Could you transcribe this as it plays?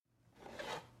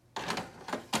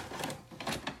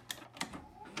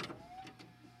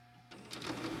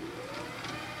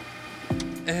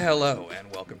Hello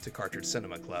and welcome to Cartridge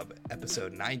Cinema Club,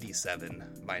 episode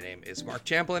 97. My name is Mark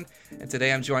Champlin, and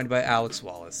today I'm joined by Alex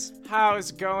Wallace.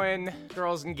 How's it going,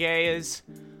 girls and gays?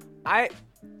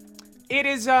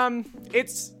 It's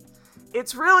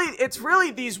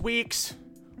really these weeks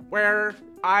where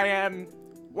I am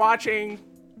watching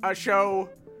a show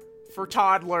for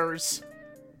toddlers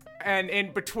and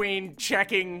in between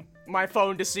checking my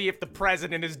phone to see if the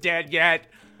president is dead yet.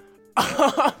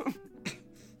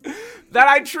 That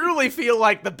I truly feel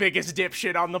like the biggest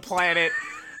dipshit on the planet.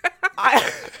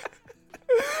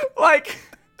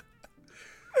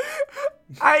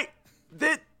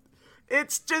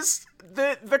 It's just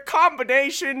the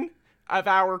combination of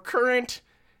our current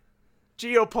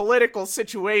geopolitical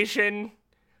situation.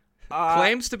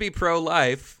 Claims to be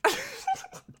pro-life. ...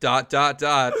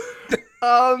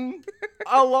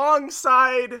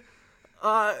 Alongside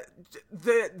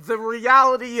the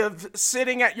reality of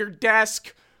sitting at your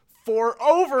desk for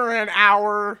over an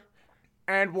hour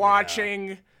and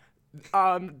watching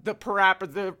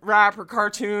the rapper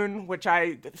cartoon, which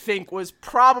I think was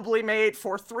probably made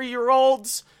for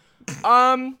 3-year-olds.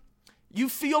 You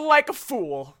feel like a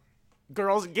fool,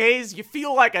 girls and gays. You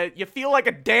feel like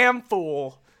a damn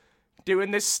fool doing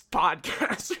this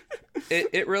podcast.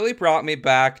 It really brought me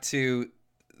back to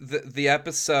the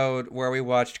episode where we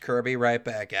watched Kirby Right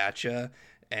Back at Ya.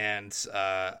 And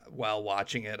while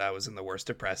watching it, I was in the worst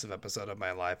depressive episode of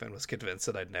my life and was convinced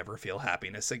that I'd never feel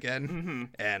happiness again. Mm-hmm.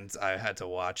 And I had to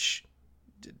watch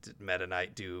Meta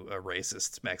Knight do a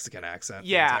racist Mexican accent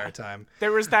the entire time.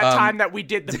 There was that time that we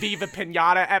did the Viva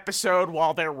Pinata episode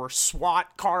while there were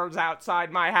SWAT cars outside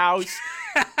my house.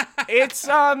 It's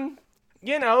you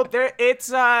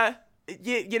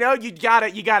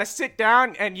gotta sit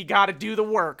down and you gotta do the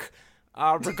work.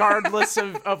 Regardless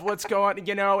of what's going,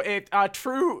 a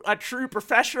true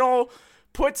professional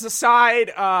puts aside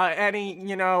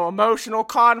any emotional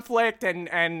conflict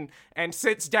and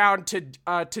sits down to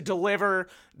deliver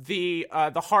the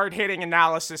hard-hitting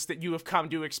analysis that you have come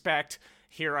to expect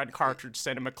here on Cartridge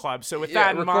Cinema Club. So with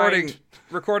that in mind,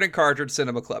 recording Cartridge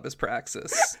Cinema Club is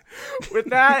praxis. with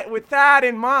that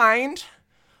in mind,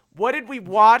 what did we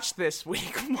watch this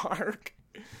week, Mark?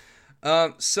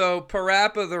 So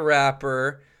Parappa the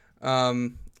Rapper,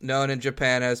 known in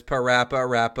Japan as Parappa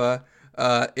Rappa,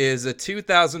 is a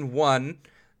 2001,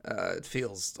 it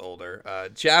feels older,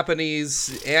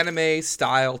 Japanese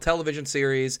anime-style television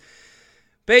series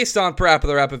based on Parappa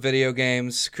the Rappa video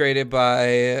games, created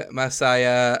by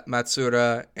Masaya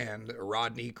Matsuura and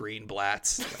Rodney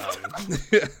Greenblatt.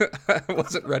 I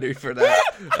wasn't ready for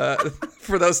that,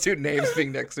 for those two names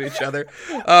being next to each other.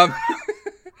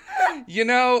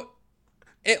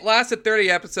 It lasted 30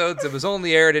 episodes. It was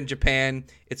only aired in Japan.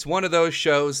 It's one of those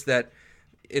shows that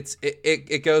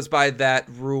it goes by that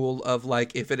rule of,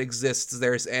 like, if it exists,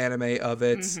 there's anime of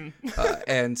it,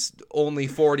 and only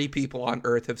 40 people on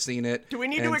Earth have seen it. Do we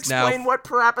need to explain what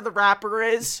Parappa the Rapper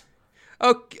is?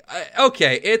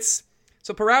 Okay.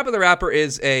 So Parappa the Rapper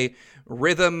is a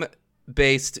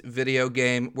rhythm-based video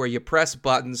game where you press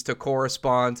buttons to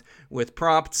correspond with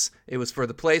prompts. It was for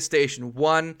the PlayStation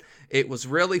 1. It was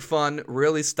really fun,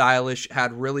 really stylish,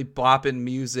 had really bopping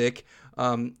music.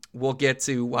 We'll get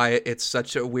to why it's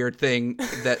such a weird thing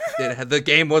that the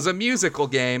game was a musical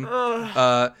game.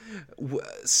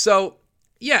 So,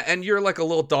 yeah, and you're like a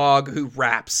little dog who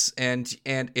raps, and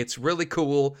it's really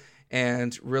cool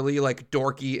and really, like,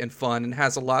 dorky and fun and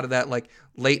has a lot of that, like,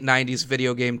 late 90s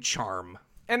video game charm.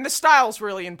 And the style's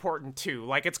really important, too.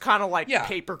 Like, it's kind of like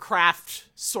papercraft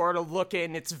sort of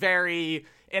looking. It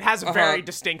has a very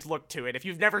distinct look to it. If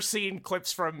you've never seen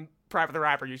clips from Parappa the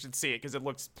Rapper, you should see it because it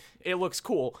looks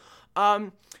cool.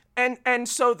 And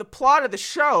so the plot of the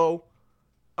show,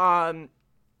 I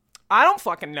don't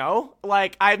fucking know.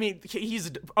 Like, I mean,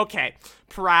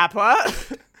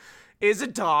 Parappa is a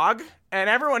dog, and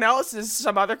everyone else is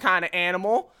some other kind of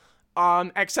animal.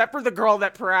 Except for the girl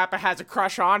that Parappa has a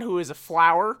crush on, who is a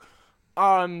flower.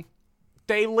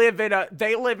 They live in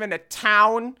a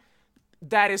town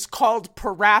that is called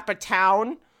Parappa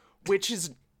Town, which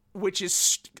is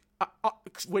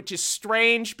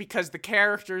strange because the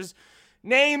character's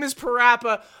name is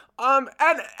Parappa. And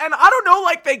I don't know,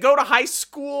 like, they go to high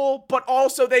school, but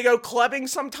also they go clubbing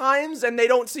sometimes, and they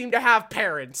don't seem to have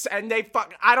parents, and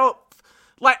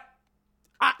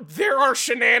there are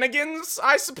shenanigans,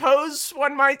 I suppose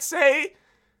one might say.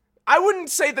 I wouldn't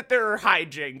say that there are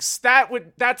hijinks. That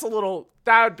would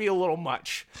be a little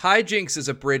much. Hijinks is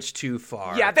a bridge too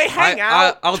far. Yeah, they hang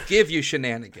out. I'll give you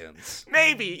shenanigans.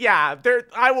 Maybe, yeah.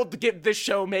 I will give this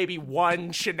show maybe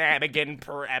one shenanigan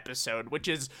per episode, which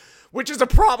is a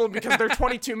problem because they're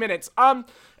 22 minutes. And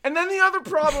then the other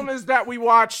problem is that we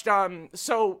watched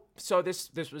so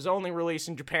this was only released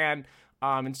in Japan.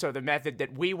 And so the method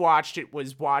that we watched it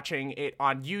was watching it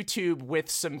on YouTube with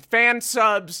some fan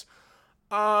subs.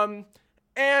 And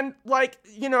like,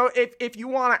 you know, if you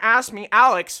want to ask me,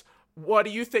 Alex, what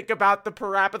do you think about the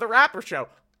Parappa the Rapper show?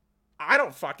 I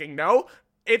don't fucking know.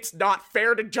 It's not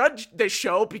fair to judge this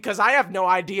show because I have no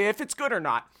idea if it's good or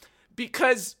not.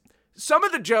 Because some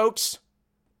of the jokes,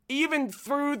 even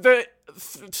through the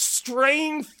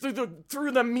strain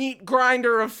through the meat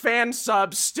grinder of fan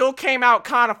subs, still came out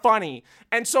kind of funny.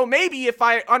 And so maybe if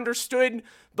I understood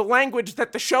the language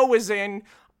that the show was in,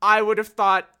 I would have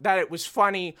thought that it was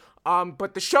funny.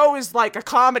 But the show is like a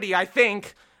comedy, I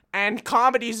think, and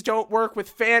comedies don't work with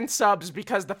fan subs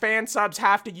because the fan subs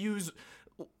have to use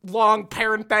long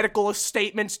parenthetical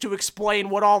statements to explain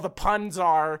what all the puns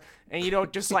are, and you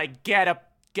don't just like get a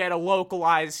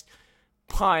localized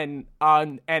pun.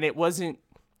 And it wasn't.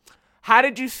 How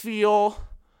did you feel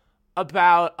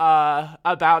about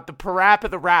the Parappa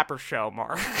the Rapper show,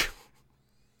 Mark?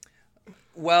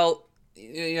 Well,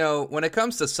 you know, when it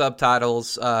comes to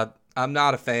subtitles, I'm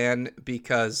not a fan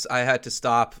because I had to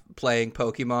stop playing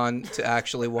Pokemon to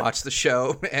actually watch the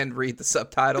show and read the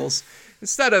subtitles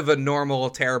instead of a normal,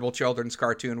 terrible children's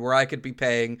cartoon where I could be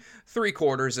paying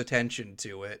 3/4 attention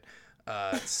to it.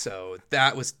 So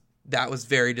that was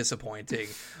very disappointing.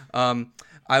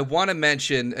 I want to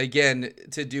mention, again,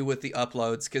 to do with the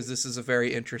uploads, because this is a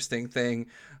very interesting thing.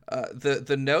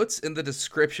 The notes in the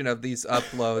description of these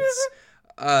uploads.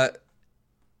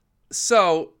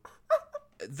 So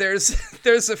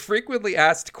there's a frequently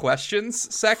asked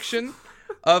questions section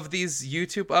of these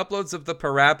YouTube uploads of the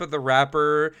Parappa the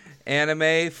Rapper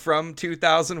anime from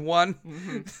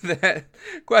 2001. That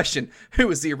question: who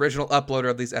was the original uploader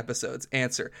of these episodes?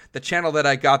 Answer: the channel that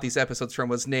I got these episodes from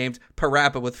was named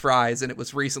Parappa with Fries, and it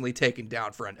was recently taken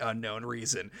down for an unknown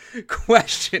reason.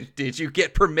 Question: did you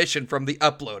get permission from the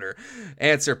uploader?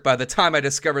 Answer: by the time I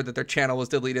discovered that their channel was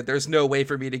deleted, there's no way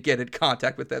for me to get in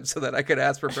contact with them so that I could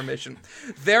ask for permission.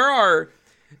 There are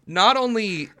not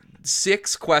only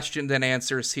 6 questions and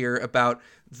answers here about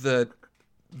the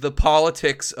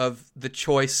politics of the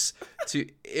choice to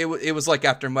it was like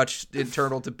after much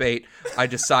internal debate, I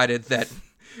decided that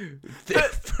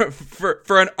for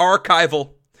an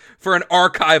archival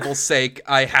sake,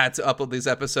 I had to upload these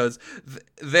episodes.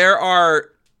 These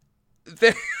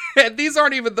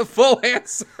aren't even the full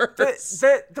answers.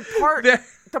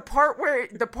 The part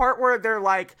where they're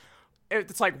like,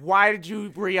 it's like, why did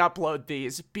you re-upload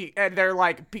these? And they're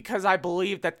like, because I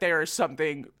believe that there is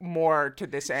something more to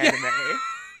this anime.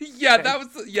 Yeah, that was.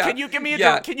 Yeah. Can you give me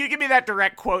that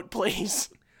direct quote, please?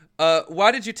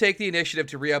 Why did you take the initiative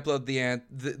to re-upload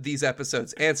these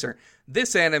episodes? Answer: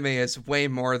 this anime is way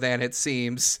more than it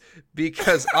seems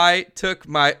because I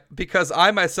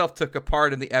myself took a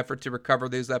part in the effort to recover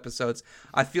these episodes.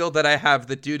 I feel that I have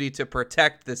the duty to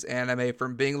protect this anime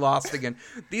from being lost again.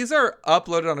 These are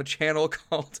uploaded on a channel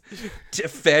called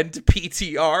Defend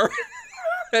PTR,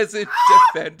 as in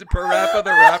Defend Parappa the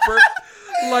Rapper.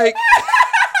 Like,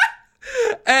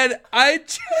 and I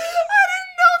didn't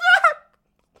know that.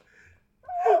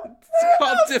 It's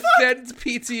called Defend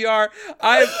PTR.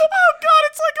 Oh god,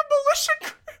 it's like a militia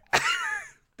group.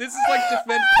 This is like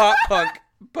Defend Pop Punk,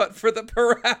 but for the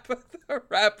Parappa the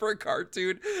Rapper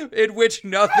cartoon, in which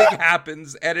nothing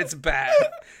happens and it's bad.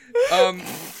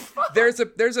 There's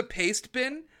a paste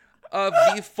bin of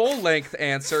the full-length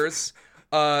answers.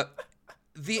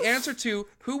 The answer to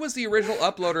who was the original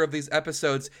uploader of these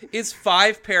episodes is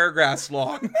 5 paragraphs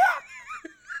long.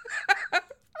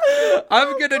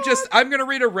 I'm gonna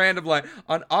read a random line.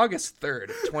 On August 3rd,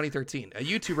 2013, a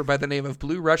YouTuber by the name of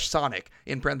Blue Rush Sonic,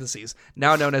 in parentheses,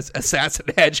 now known as Assassin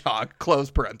Hedgehog, close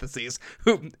parentheses,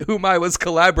 whom I was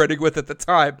collaborating with at the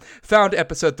time, found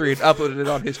episode 3 and uploaded it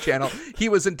on his channel. He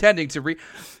was intending to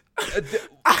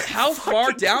how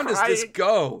far down does this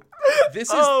go?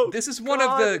 This is one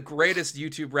of the greatest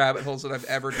YouTube rabbit holes that I've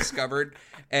ever discovered,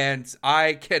 and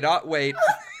I cannot wait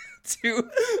to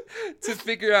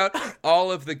figure out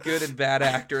all of the good and bad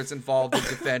actors involved in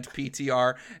Defend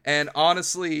PTR. And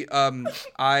honestly,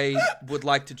 I would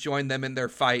like to join them in their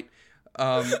fight.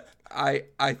 I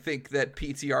think that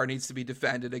PTR needs to be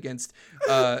defended against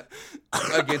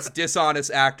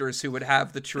dishonest actors who would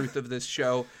have the truth of this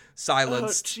show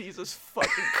silenced. Oh, Jesus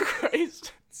fucking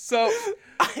Christ. So,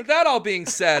 that all being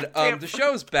said, the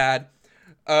show's bad.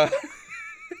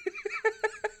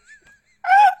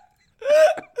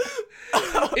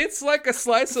 It's like a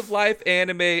slice of life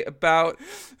anime about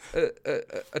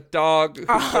a dog who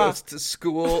goes to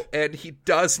school and he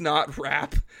does not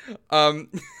rap.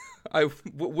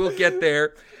 We'll get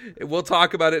there. We'll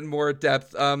talk about it in more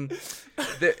depth.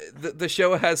 The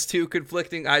show has two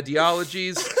conflicting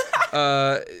ideologies,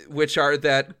 which are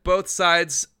that both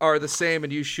sides are the same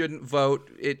and you shouldn't vote.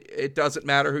 It doesn't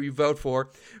matter who you vote for.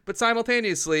 But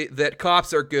simultaneously, that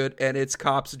cops are good and it's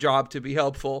cops' job to be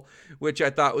helpful, which I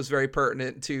thought was very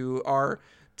pertinent to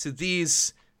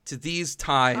these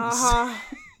times.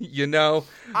 You know,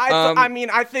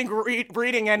 I think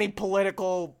reading any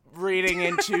political reading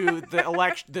into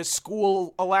the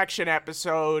school election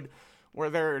episode where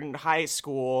they're in high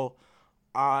school,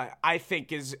 I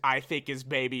think is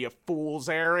maybe a fool's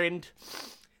errand.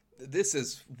 This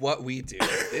is what we do.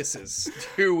 This is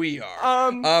who we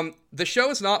are. The show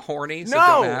is not horny, so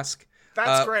don't ask.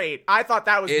 That's great. I thought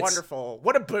that was wonderful.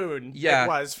 What a boon it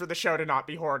was for the show to not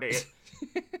be horny.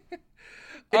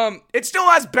 It still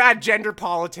has bad gender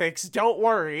politics. Don't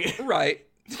worry. Right.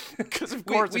 Because of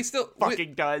course it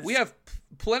fucking does. We have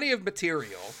plenty of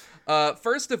material.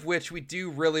 First of which we do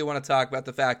really want to talk about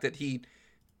the fact that he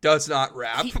does not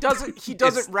rap. He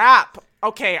doesn't rap.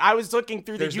 Okay, I was looking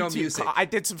through the YouTube. No music. I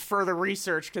did some further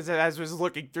research because as I was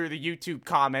looking through the YouTube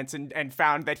comments and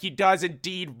found that he does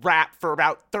indeed rap for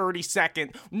about 30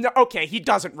 seconds. No, okay, he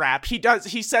doesn't rap.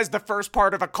 He says the first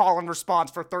part of a call and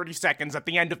response for 30 seconds at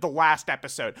the end of the last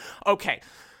episode. Okay.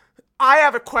 I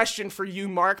have a question for you,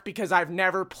 Mark, because I've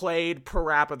never played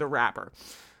Parappa the Rapper.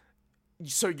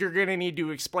 So you're going to need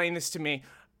to explain this to me.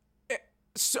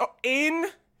 So in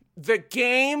the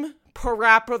game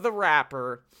Parappa the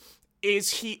Rapper, is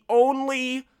he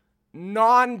only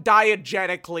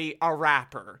non-diegetically a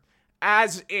rapper?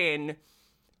 As in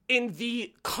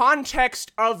the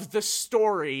context of the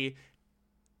story,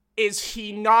 is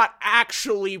he not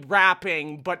actually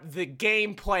rapping, but the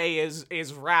gameplay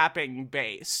is rapping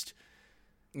based?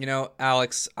 You know,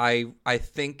 Alex, I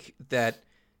think that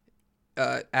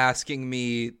asking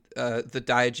me the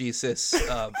diegesis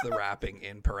of the rapping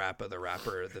in Parappa the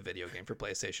Rapper, the video game for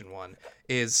PlayStation 1,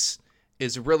 is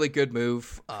a really good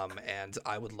move, and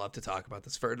I would love to talk about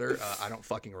this further. I don't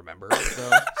fucking remember it,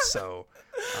 though, so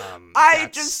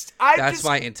that's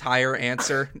my entire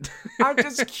answer. I'm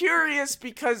just curious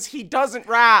because he doesn't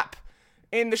rap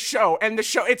in the show, and the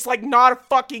show, it's like not a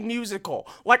fucking musical.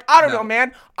 Like, I don't know,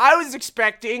 man. I was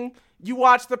expecting you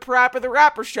watch the Parappa the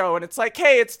Rapper show, and it's like,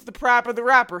 hey, it's the Parappa the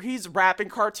Rapper. He's a rapping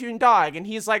cartoon dog, and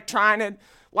he's like trying to,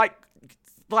 like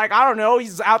I don't know,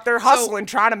 he's out there hustling,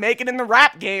 trying to make it in the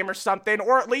rap game or something,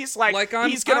 or at least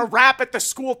he's gonna rap at the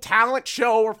school talent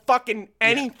show or fucking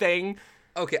anything.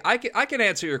 Yeah. Okay, I can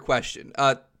answer your question.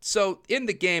 So in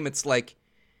the game, it's like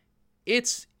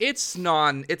it's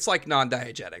like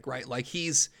non-diegetic, right? Like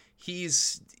he's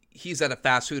at a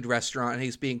fast food restaurant and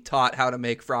he's being taught how to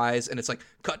make fries, and it's like,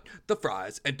 cut the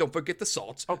fries and don't forget the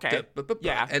salts. Okay.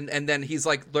 Yeah. And then he's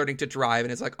like learning to drive,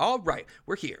 and it's like, all right,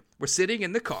 we're here. We're sitting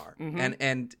in the car.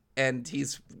 Mm-hmm. And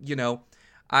he's, you know,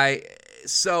 I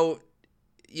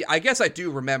guess I do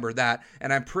remember that,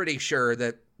 and I'm pretty sure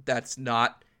that that's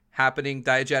not happening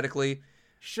diegetically.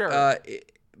 Sure.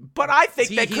 But I think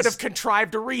they could have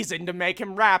contrived a reason to make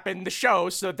him rap in the show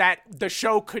so that the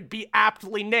show could be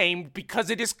aptly named,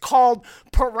 because it is called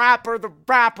Parappa the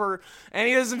Rapper, and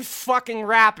he doesn't fucking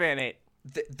rap in it.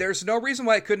 There's no reason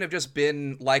why it couldn't have just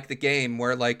been like the game,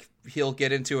 where like he'll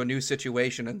get into a new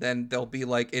situation and then they'll be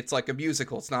like, it's like a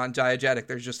musical. It's non-diegetic.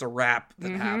 There's just a rap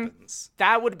that happens.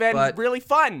 That would have been really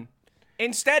fun.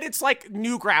 Instead, it's like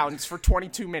Newgrounds for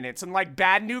 22 minutes, and like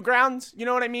bad Newgrounds. You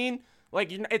know what I mean?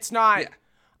 Like, it's not... Yeah.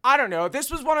 I don't know.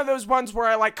 This was one of those ones where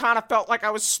I like kind of felt like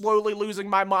I was slowly losing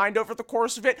my mind over the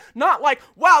course of it. Not like,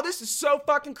 wow, this is so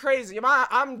fucking crazy.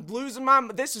 I'm losing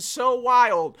this is so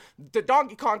wild. The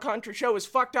Donkey Kong Country show is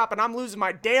fucked up and I'm losing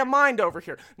my damn mind over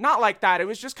here. Not like that. It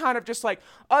was just kind of just like,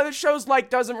 oh, the show's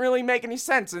like doesn't really make any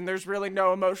sense, and there's really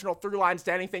no emotional through lines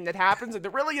to anything that happens, and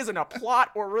there really isn't a plot,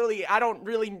 or really, I don't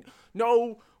really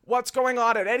know what's going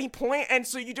on at any point, and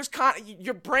so you just kind of,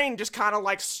 your brain just kind of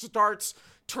like starts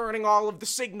turning all of the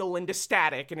signal into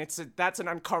static, and that's an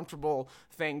uncomfortable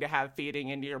thing to have feeding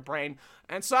into your brain,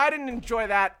 and so I didn't enjoy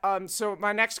that. So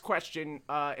my next question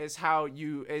is how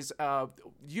you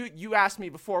asked me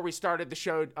before we started the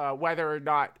show whether or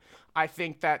not I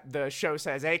think that the show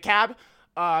says ACAB,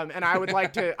 and I would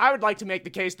like to make the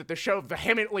case that the show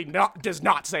vehemently does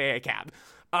not say ACAB.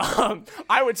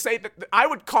 I would say that I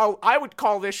would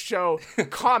call this show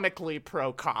comically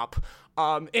pro cop.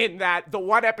 In that the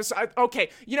one episode, okay,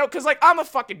 you know, because like I'm a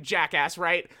fucking jackass,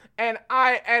 right? And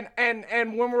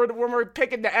and when we're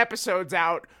picking the episodes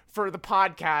out for the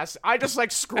podcast, I just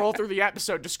like scroll through the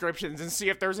episode descriptions and see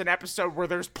if there's an episode where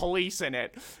there's police in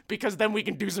it, because then we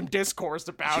can do some discourse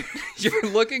about. You're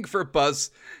looking for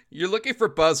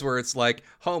buzzwords like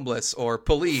homeless or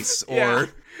police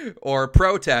or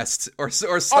protest or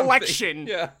something. Election.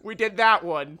 Yeah, we did that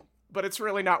one. But it's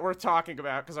really not worth talking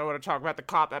about because I want to talk about the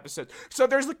cop episode. So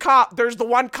there's the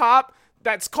one cop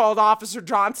that's called Officer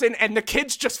Johnson, and the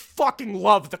kids just fucking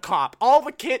love the cop.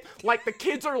 The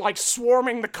kids are like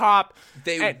swarming the cop.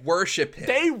 They worship him.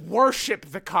 They worship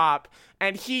the cop,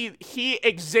 and he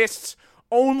exists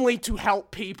only to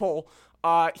help people.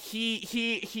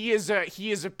 He is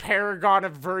a paragon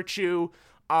of virtue.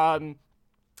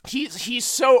 He's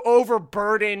so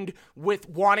overburdened with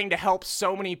wanting to help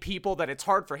so many people that it's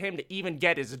hard for him to even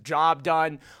get his job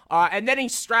done. And then he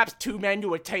straps two men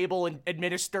to a table and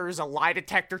administers a lie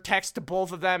detector test to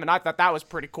both of them, and I thought that was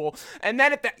pretty cool. And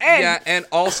then at the end... Yeah, and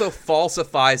also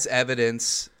falsifies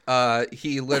evidence.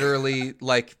 He literally,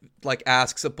 like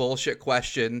asks a bullshit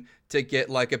question to get,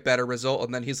 like, a better result,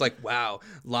 and then he's like, wow,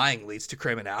 lying leads to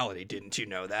criminality, didn't you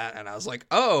know that? And I was like,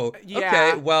 oh,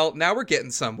 okay, well, now we're getting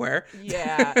somewhere.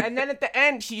 Yeah, and then at the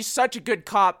end, he's such a good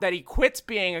cop that he quits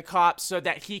being a cop so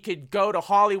that he could go to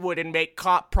Hollywood and make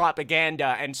cop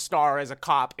propaganda and star as a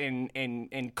cop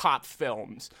in cop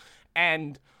films.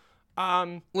 And,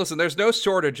 listen, there's no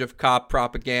shortage of cop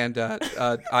propaganda.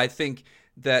 I think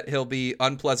that he'll be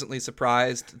unpleasantly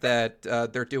surprised that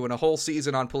they're doing a whole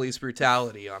season on police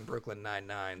brutality on Brooklyn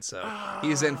Nine-Nine. So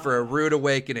he's in for a rude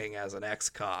awakening as an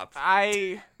ex-cop.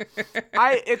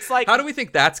 It's like, how do we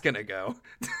think that's gonna go?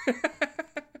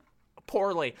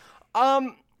 Poorly.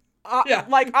 Yeah.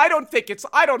 Like I don't think it's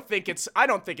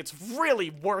really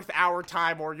worth our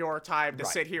time or your time to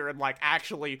sit here and like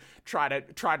actually try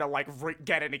to like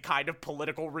get any kind of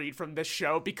political read from this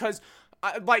show, because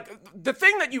like the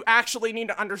thing that you actually need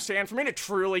to understand for me to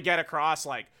truly get across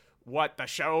like what the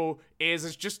show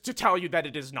is just to tell you that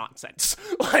it is nonsense.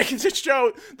 Like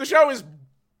the show is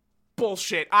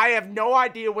bullshit. I have no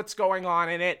idea what's going on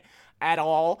in it at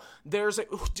all. Do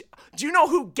you know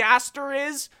who Gaster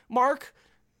is, Mark?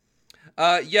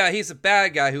 Yeah, he's a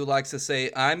bad guy who likes to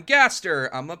say, I'm Gaster,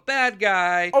 I'm a bad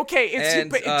guy. Okay,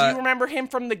 do you remember him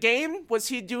from the game? Was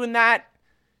he doing that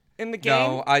in the game?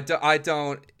 No, I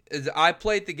don't. I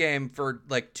played the game for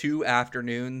like 2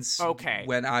 afternoons. Okay.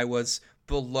 When I was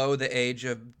below the age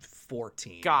of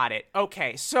 14. Got it.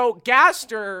 Okay, so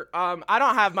Gaster, I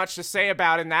don't have much to say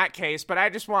about in that case, but I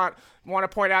just want to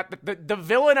point out that the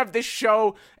villain of this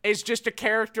show is just a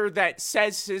character that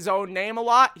says his own name a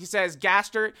lot. He says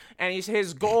Gaster, and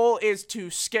his goal is to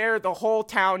scare the whole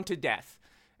town to death.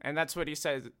 And that's what he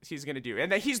says he's going to do. And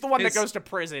then he's the one that goes to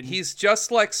prison. He's just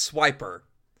like Swiper.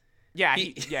 Yeah,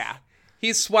 yeah.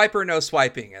 He's Swiper, no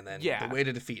swiping, and then the way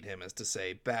to defeat him is to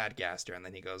say, bad Gaster, and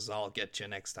then he goes, I'll get you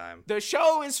next time. The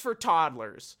show is for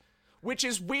toddlers, which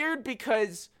is weird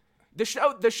because the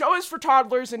show is for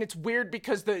toddlers, and it's weird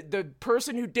because the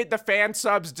person who did the fan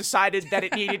subs decided that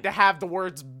it needed to have the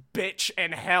words bitch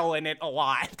and hell in it a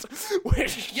lot.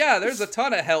 Yeah, there's a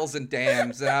ton of hells and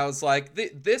damns, and I was like,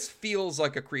 this feels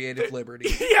like a creative liberty.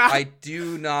 Yeah. I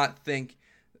do not think...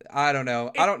 I don't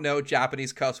know. I don't know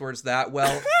Japanese cuss words that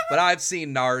well, but I've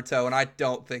seen Naruto, and I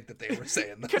don't think that they were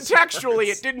saying those Contextually,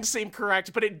 words. It didn't seem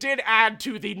correct, but it did add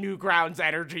to the Newgrounds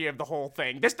energy of the whole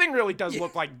thing. This thing really does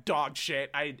look like dog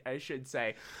shit, I should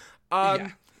say.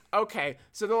 Okay,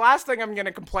 so the last thing I'm going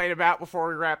to complain about before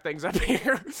we wrap things up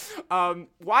here,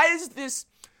 why is this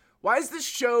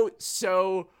show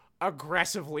so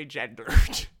aggressively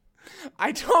gendered?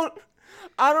 I don't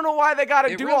know why they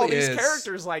gotta do all these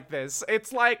characters like this.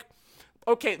 It's like,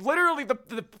 okay, literally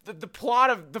the plot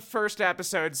of the first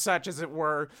episode, such as it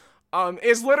were,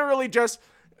 is literally just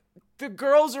the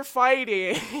girls are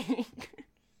fighting.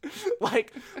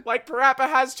 like Parappa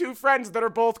has 2 friends that are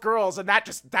both girls, and that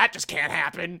just can't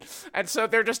happen. And so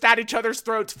they're just at each other's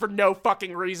throats for no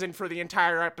fucking reason for the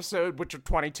entire episode, which are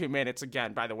 22 minutes.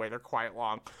 Again, by the way, they're quite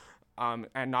long.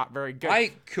 And not very good.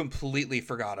 I completely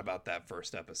forgot about that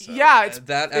first episode. Yeah,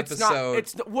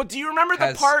 well, do you remember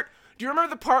the part? Do you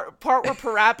remember the part where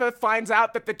Parappa finds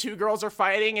out that the 2 girls are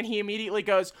fighting, and he immediately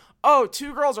goes, "Oh,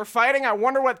 2 girls are fighting? I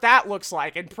wonder what that looks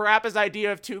like." And Parappa's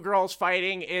idea of 2 girls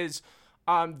fighting is,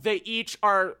 they each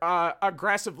are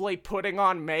aggressively putting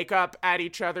on makeup at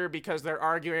each other because they're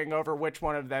arguing over which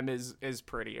one of them is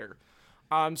prettier.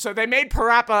 So they made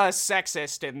Parappa a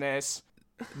sexist in this.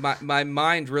 my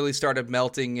mind really started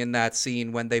melting in that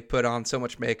scene when they put on so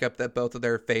much makeup that both of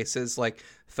their faces like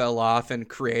fell off and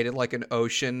created like an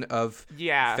ocean of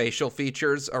facial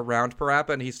features around Parappa,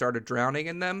 and he started drowning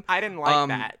in them. I didn't like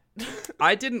that.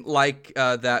 I didn't like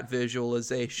that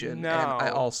visualization. No. And I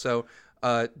also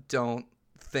don't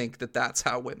think that that's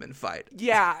how women fight.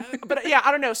 Yeah, but yeah,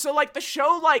 I don't know. So like the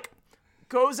show like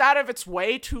goes out of its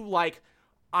way to like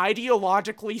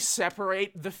ideologically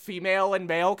separate the female and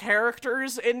male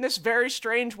characters in this very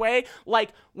strange way.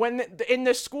 Like when in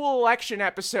the school election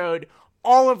episode,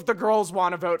 all of the girls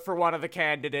want to vote for one of the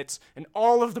candidates and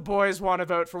all of the boys want to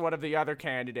vote for one of the other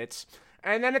candidates.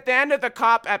 And then at the end of the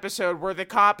cop episode where the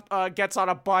cop gets on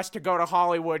a bus to go to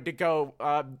Hollywood to go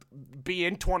be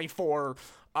in 24,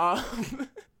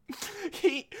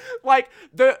 he like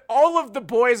all of the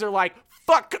boys are like,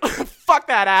 fuck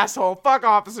that asshole, fuck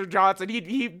Officer Johnson,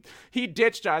 he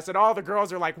ditched us, and all the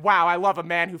girls are like, wow, I love a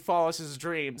man who follows his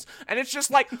dreams. And it's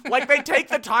just like they take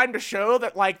the time to show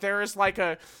that like there is like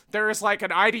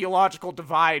an ideological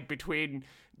divide between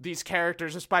these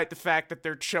characters despite the fact that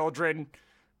they're children.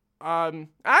 I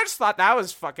just thought that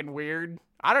was fucking weird.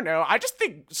 I don't know. I just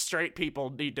think straight people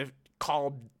need to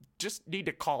calm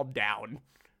down.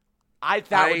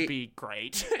 That would be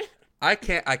great. I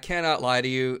cannot lie to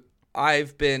you.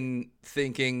 I've been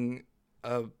thinking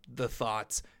of the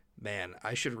thoughts, man,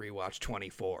 I should rewatch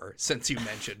 24 since you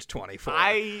mentioned 24.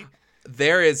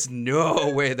 There is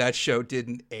no way that show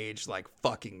didn't age like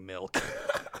fucking milk.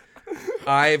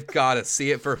 I've got to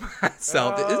see it for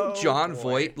myself. Isn't John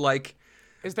Voight like...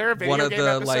 Is there a video game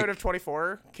episode of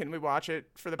 24? Can we watch it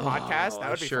for the podcast?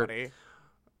 That would be funny.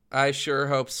 I sure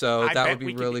hope so. That would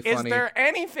be really funny. Is there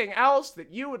anything else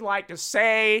that you would like to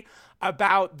say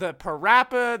about the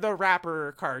Parappa the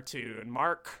Rapper cartoon,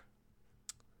 Mark?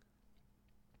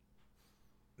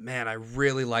 Man, I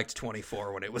really liked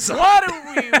 24 when it was on. What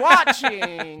are we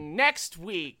watching next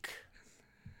week?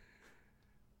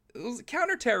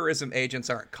 Counterterrorism agents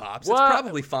aren't cops. It's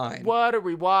probably fine. What are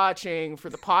we watching for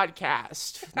the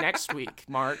podcast next week,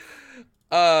 Mark?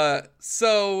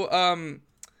 So Minecraft.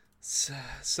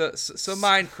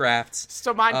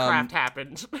 So Minecraft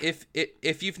happened.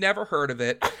 If you've never heard of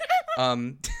it,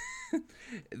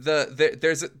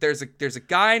 there's a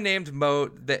guy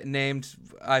named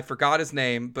I forgot his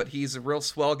name, but he's a real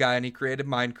swell guy, and he created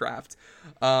Minecraft.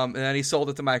 And then he sold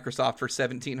it to Microsoft for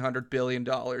 $1,700 billion,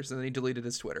 and then he deleted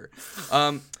his Twitter.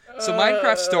 So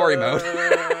Minecraft story mode.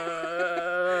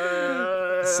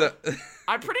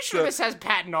 I'm pretty sure this has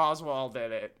Patton Oswalt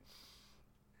in it.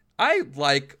 I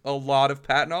like a lot of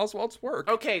Patton Oswalt's work.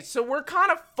 Okay, so we're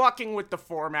kind of fucking with the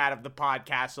format of the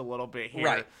podcast a little bit here.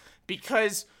 Right.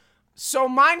 Because, so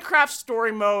Minecraft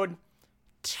story mode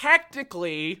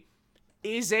technically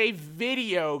is a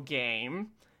video game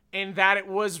in that it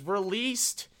was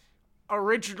released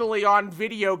originally on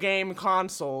video game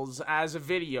consoles as a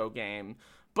video game.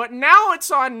 But now it's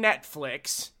on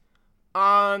Netflix.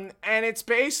 And it's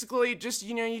basically just,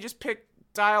 you just pick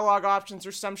dialogue options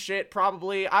or some shit,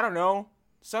 probably. I don't know.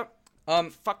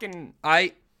 Fucking...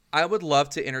 I would love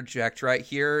to interject right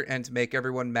here and to make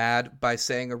everyone mad by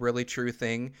saying a really true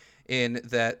thing in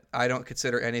that I don't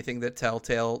consider anything that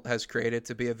Telltale has created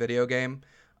to be a video game.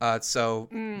 So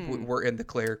we're in the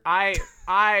clear. I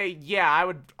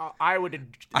would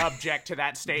object to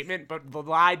that statement, but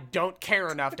I don't care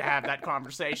enough to have that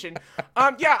conversation. I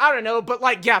don't know, but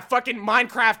fucking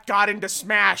Minecraft got into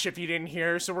Smash if you didn't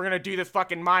hear, so we're gonna do the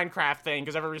fucking Minecraft thing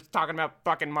because everybody's talking about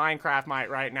fucking Minecraft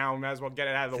right now. We might as well get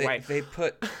it out of the way. They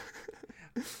put.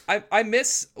 I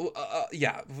miss.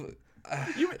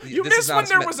 You miss when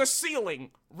there was a ceiling,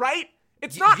 right?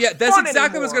 It's not. Yeah, that's fun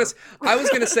exactly anymore. what I was gonna. I was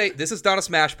gonna say this is not a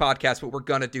Smash podcast, but we're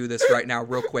gonna do this right now,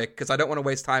 real quick, because I don't want to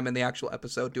waste time in the actual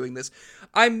episode doing this.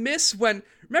 I miss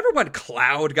remember when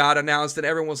Cloud got announced and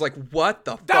everyone was like, "What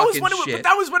the fucking shit?" But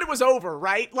that was when it was over,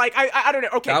 right? Like I don't know.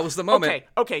 Okay, that was the moment.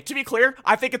 Okay. To be clear,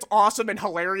 I think it's awesome and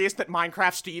hilarious that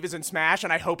Minecraft Steve is in Smash,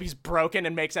 and I hope he's broken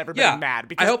and makes everybody mad.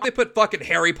 Because I hope they put fucking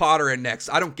Harry Potter in next.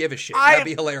 I don't give a shit. That'd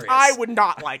be hilarious. I would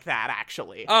not like that,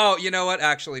 actually. Oh, you know what?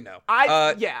 Actually, no.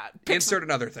 Insert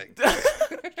another thing.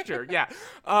 Sure, yeah.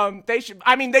 They should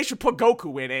put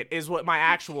Goku in it, is what my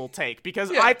actual take,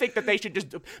 because I think that they should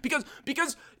just because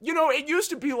it used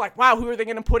to be like, wow, who are they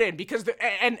going to put in? Because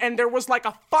and there was like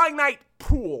a finite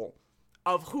pool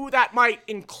of who that might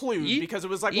include, because it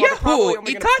was like, Yahoo!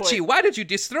 Itachi, why did you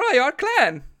destroy our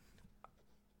clan?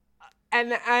 And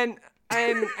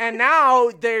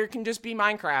now there can just be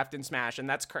Minecraft and Smash, and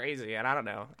that's crazy. And I don't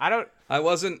know. I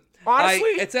wasn't Honestly,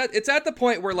 it's at the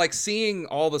point where like seeing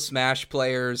all the Smash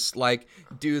players like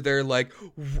do their like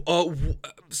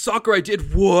Sakurai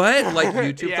did what like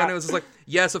YouTube Yeah. it was just like,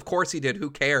 yes, of course he did, who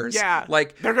cares? Yeah,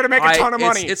 like they're gonna make a ton of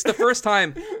money. It's the first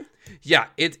time. Yeah,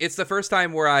 it's the first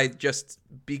time where I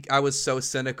was so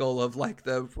cynical of like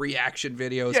the reaction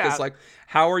videos because like,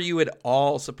 how are you at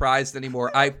all surprised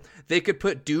anymore? They could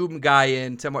put Doom Guy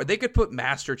in tomorrow. They could put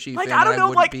Master Chief like, in. I don't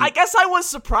know, like, be... I guess I was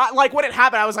surprised. Like, when it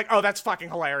happened, I was like, oh, that's fucking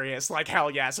hilarious. Like, hell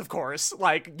yes, of course.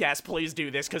 Like, yes, please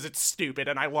do this because it's stupid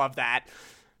and I love that.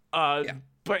 But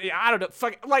yeah, I don't know.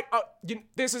 Fuck, like,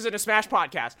 this isn't a Smash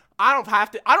podcast. I don't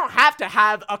have to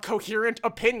have a coherent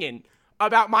opinion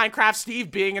about Minecraft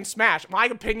Steve being in Smash. My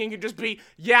opinion can just be,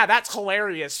 yeah, that's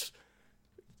hilarious.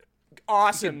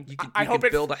 Awesome. You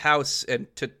could build a house and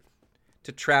to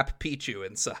trap Pichu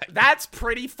inside. That's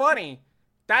pretty funny.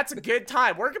 That's a good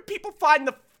time. Where can people find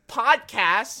the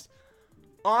podcast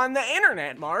on the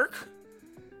internet, Mark?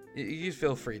 You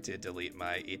feel free to delete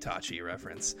my Itachi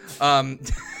reference.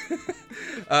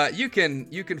 You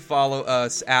can follow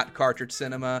us at Cartridge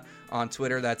Cinema on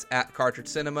Twitter. That's at Cartridge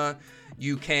Cinema.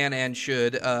 You can and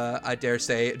should, I dare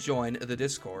say, join the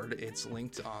Discord. It's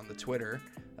linked on the Twitter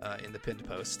in the pinned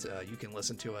post. You can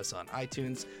listen to us on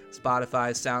iTunes,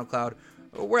 Spotify, SoundCloud,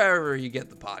 wherever you get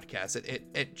the podcast.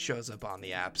 It shows up on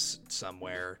the apps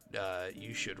somewhere.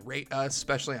 You should rate us,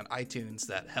 especially on iTunes.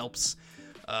 That helps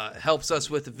us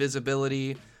with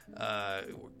visibility.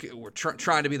 We're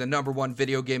trying to be the #1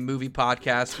 video game movie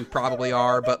podcast. We probably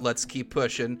are, but let's keep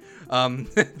pushing.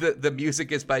 The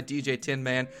music is by DJ Tin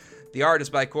Man. The art is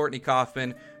by Courtney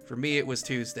Kaufman. For me, it was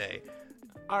Tuesday.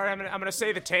 All right, I'm gonna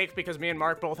say the take because me and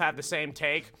Mark both have the same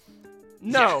take.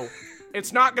 No,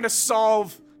 it's not gonna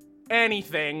solve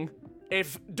anything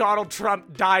if Donald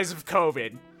Trump dies of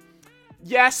COVID.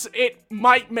 Yes, it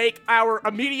might make our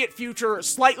immediate future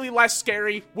slightly less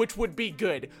scary, which would be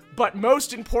good. But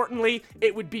most importantly,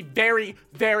 it would be very,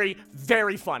 very,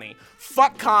 very funny.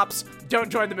 Fuck cops, don't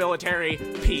join the military,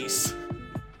 peace.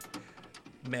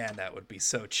 Man, that would be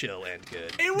so chill and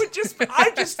good. It would just,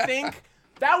 I just think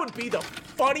that would be the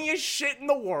funniest shit in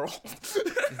the world.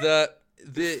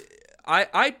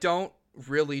 I don't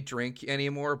really drink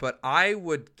anymore, but I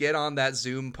would get on that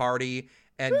Zoom party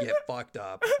and get fucked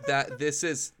up. This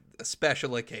is a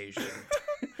special occasion.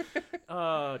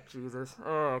 Oh, Jesus.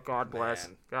 Oh, God bless.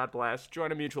 Man. God bless.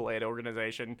 Join a mutual aid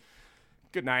organization.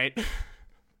 Good night.